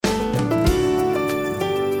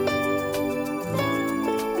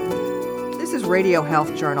Radio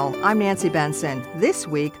Health Journal. I'm Nancy Benson. This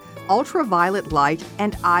week, ultraviolet light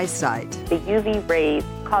and eyesight. The UV rays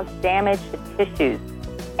cause damage to tissues,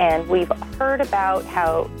 and we've heard about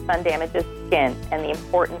how sun damages skin and the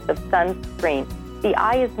importance of sunscreen. The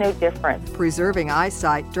eye is no different. Preserving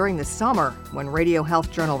eyesight during the summer when Radio Health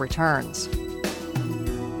Journal returns.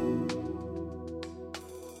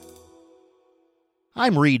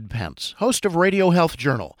 I'm Reed Pence, host of Radio Health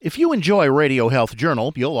Journal. If you enjoy Radio Health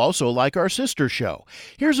Journal, you'll also like our sister show.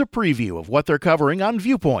 Here's a preview of what they're covering on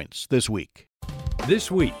Viewpoints this week. This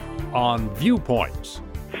week on Viewpoints.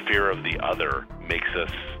 Fear of the other makes us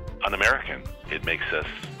un-American. It makes us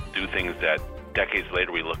do things that decades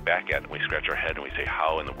later we look back at and we scratch our head and we say,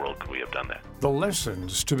 how in the world could we have done that? The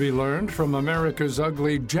lessons to be learned from America's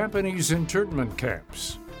ugly Japanese internment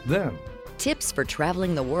camps. Then, tips for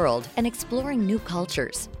traveling the world and exploring new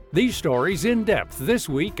cultures. these stories in depth this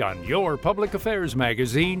week on your public affairs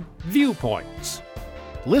magazine, Viewpoints.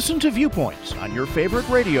 Listen to Viewpoints on your favorite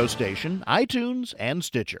radio station, iTunes, and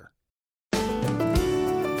Stitcher.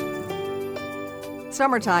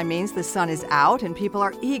 Summertime means the sun is out and people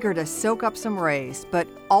are eager to soak up some rays, but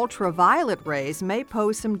ultraviolet rays may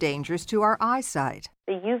pose some dangers to our eyesight.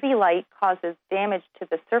 The UV light causes damage to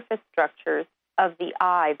the surface structures of the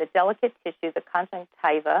eye, the delicate tissue, the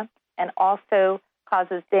conjunctiva, and also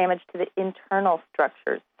causes damage to the internal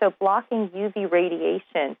structures. So blocking UV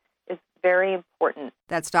radiation is very important.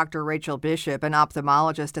 That's Dr. Rachel Bishop, an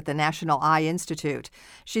ophthalmologist at the National Eye Institute.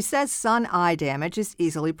 She says sun eye damage is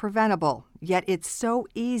easily preventable, yet it's so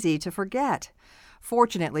easy to forget.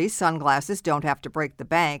 Fortunately, sunglasses don't have to break the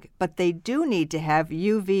bank, but they do need to have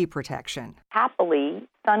UV protection. Happily,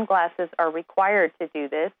 sunglasses are required to do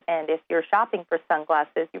this, and if you're shopping for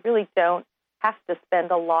sunglasses, you really don't have to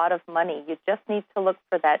spend a lot of money. You just need to look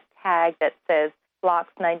for that tag that says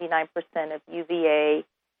blocks 99% of UVA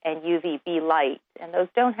and UVB light, and those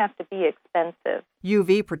don't have to be expensive.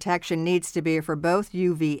 UV protection needs to be for both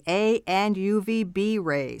UVA and UVB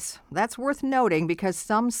rays. That's worth noting because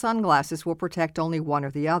some sunglasses will protect only one or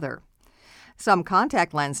the other. Some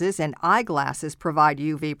contact lenses and eyeglasses provide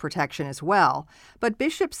UV protection as well, but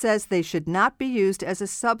Bishop says they should not be used as a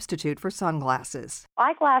substitute for sunglasses.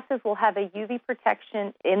 Eyeglasses will have a UV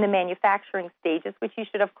protection in the manufacturing stages, which you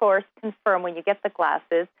should, of course, confirm when you get the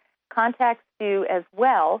glasses. Contacts do as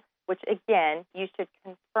well, which, again, you should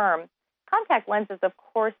confirm. Contact lenses, of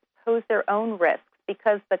course, pose their own risks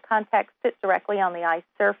because the contacts sit directly on the eye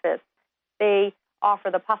surface. They offer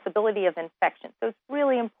the possibility of infection. So it's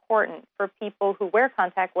really important for people who wear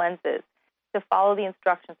contact lenses to follow the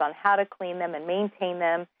instructions on how to clean them and maintain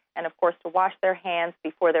them, and, of course, to wash their hands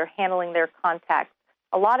before they're handling their contacts.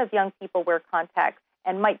 A lot of young people wear contacts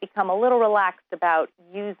and might become a little relaxed about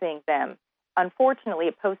using them. Unfortunately,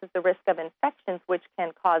 it poses the risk of infections, which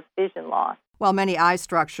can cause vision loss. While many eye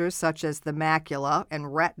structures, such as the macula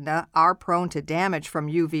and retina, are prone to damage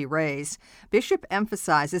from UV rays, Bishop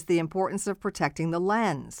emphasizes the importance of protecting the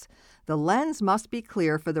lens. The lens must be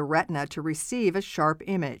clear for the retina to receive a sharp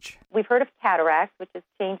image. We've heard of cataracts, which is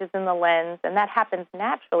changes in the lens, and that happens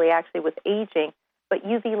naturally, actually, with aging. But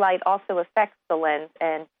UV light also affects the lens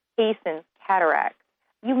and hastens cataracts.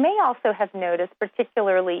 You may also have noticed,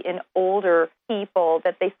 particularly in older people,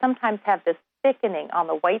 that they sometimes have this thickening on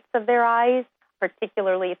the whites of their eyes,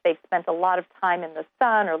 particularly if they've spent a lot of time in the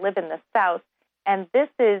sun or live in the south. And this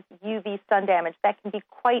is UV sun damage that can be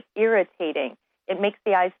quite irritating. It makes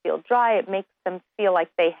the eyes feel dry. It makes them feel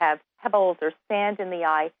like they have pebbles or sand in the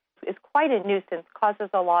eye. It's quite a nuisance,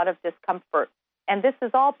 causes a lot of discomfort. And this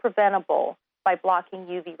is all preventable by blocking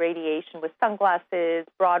UV radiation with sunglasses,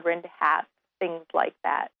 broad-rimmed hats, things like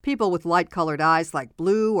that. People with light-colored eyes like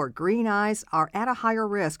blue or green eyes are at a higher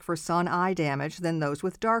risk for sun eye damage than those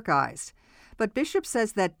with dark eyes. But Bishop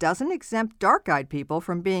says that doesn't exempt dark-eyed people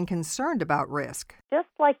from being concerned about risk. Just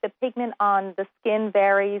like the pigment on the skin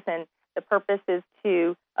varies and the purpose is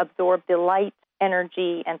to absorb the light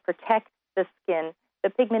energy and protect the skin,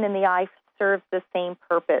 the pigment in the eye serves the same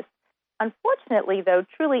purpose. Unfortunately, though,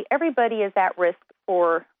 truly everybody is at risk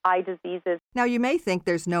for eye diseases. Now, you may think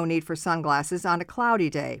there's no need for sunglasses on a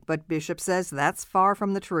cloudy day, but Bishop says that's far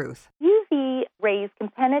from the truth. UV rays can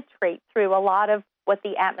penetrate through a lot of what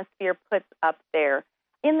the atmosphere puts up there.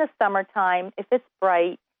 In the summertime, if it's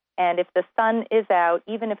bright and if the sun is out,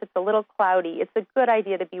 even if it's a little cloudy, it's a good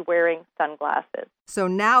idea to be wearing sunglasses. So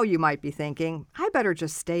now you might be thinking, I better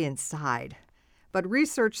just stay inside. But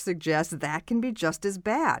research suggests that can be just as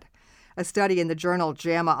bad. A study in the journal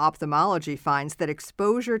JAMA Ophthalmology finds that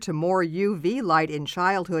exposure to more UV light in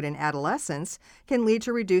childhood and adolescence can lead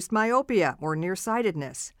to reduced myopia or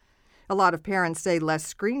nearsightedness. A lot of parents say less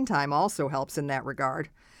screen time also helps in that regard.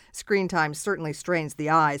 Screen time certainly strains the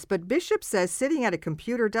eyes, but Bishop says sitting at a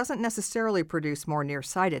computer doesn't necessarily produce more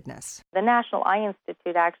nearsightedness. The National Eye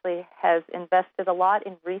Institute actually has invested a lot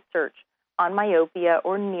in research on myopia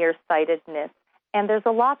or nearsightedness, and there's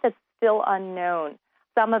a lot that's still unknown.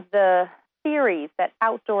 Some of the theories that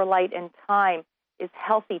outdoor light and time is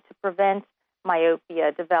healthy to prevent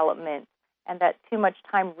myopia development, and that too much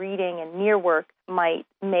time reading and near work might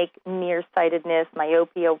make nearsightedness,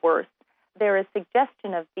 myopia worse. There is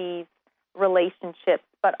suggestion of these relationships,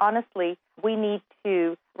 but honestly, we need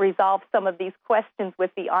to resolve some of these questions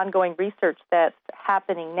with the ongoing research that's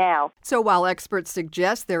happening now. So while experts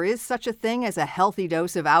suggest there is such a thing as a healthy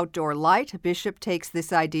dose of outdoor light, Bishop takes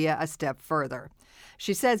this idea a step further.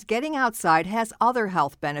 She says getting outside has other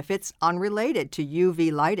health benefits unrelated to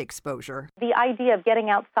UV light exposure. The idea of getting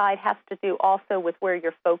outside has to do also with where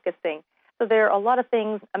you're focusing. So there are a lot of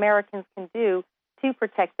things Americans can do to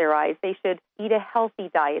protect their eyes. They should eat a healthy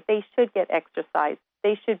diet. They should get exercise.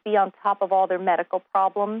 They should be on top of all their medical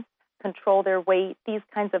problems, control their weight. These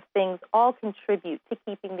kinds of things all contribute to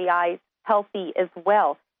keeping the eyes healthy as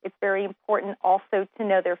well. It's very important also to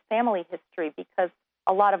know their family history, because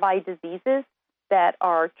a lot of eye diseases that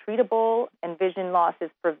are treatable and vision loss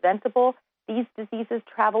is preventable, these diseases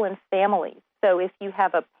travel in families. So if you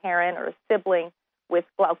have a parent or a sibling with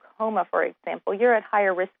glaucoma, for example, you're at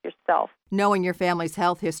higher risk yourself. Knowing your family's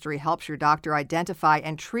health history helps your doctor identify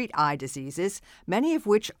and treat eye diseases, many of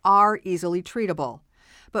which are easily treatable.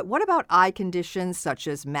 But what about eye conditions such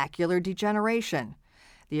as macular degeneration?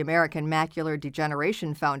 The American Macular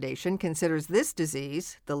Degeneration Foundation considers this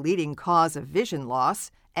disease, the leading cause of vision loss,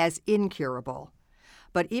 as incurable.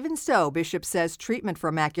 But even so, Bishop says treatment for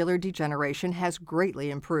macular degeneration has greatly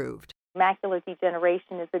improved. Macular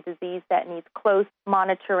degeneration is a disease that needs close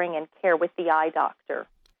monitoring and care with the eye doctor.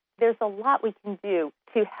 There's a lot we can do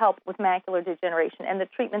to help with macular degeneration, and the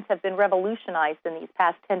treatments have been revolutionized in these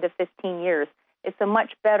past 10 to 15 years. It's a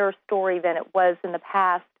much better story than it was in the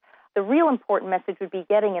past. The real important message would be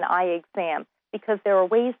getting an eye exam, because there are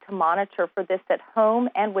ways to monitor for this at home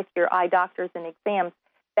and with your eye doctors and exams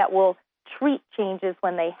that will treat changes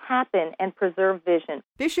when they happen and preserve vision.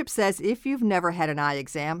 Bishop says if you've never had an eye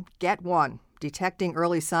exam, get one. Detecting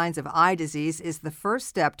early signs of eye disease is the first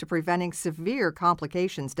step to preventing severe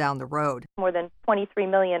complications down the road. More than 23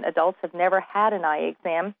 million adults have never had an eye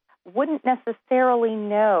exam, wouldn't necessarily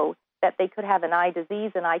know that they could have an eye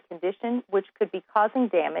disease, an eye condition, which could be causing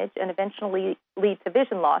damage and eventually lead to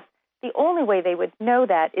vision loss. The only way they would know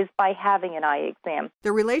that is by having an eye exam.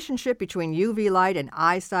 The relationship between UV light and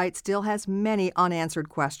eyesight still has many unanswered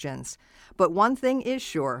questions. But one thing is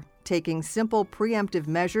sure, taking simple preemptive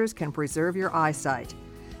measures can preserve your eyesight.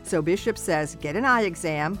 So Bishop says get an eye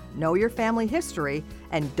exam, know your family history,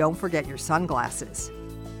 and don't forget your sunglasses.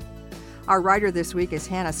 Our writer this week is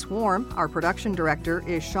Hannah Swarm. Our production director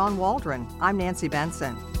is Sean Waldron. I'm Nancy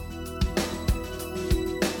Benson.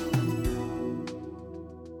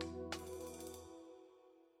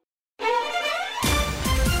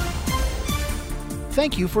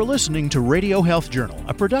 Thank you for listening to Radio Health Journal,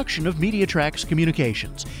 a production of MediaTrax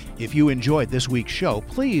Communications. If you enjoyed this week's show,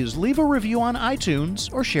 please leave a review on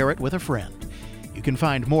iTunes or share it with a friend. You can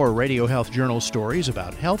find more Radio Health Journal stories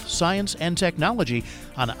about health, science, and technology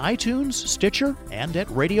on iTunes, Stitcher, and at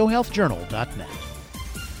radiohealthjournal.net.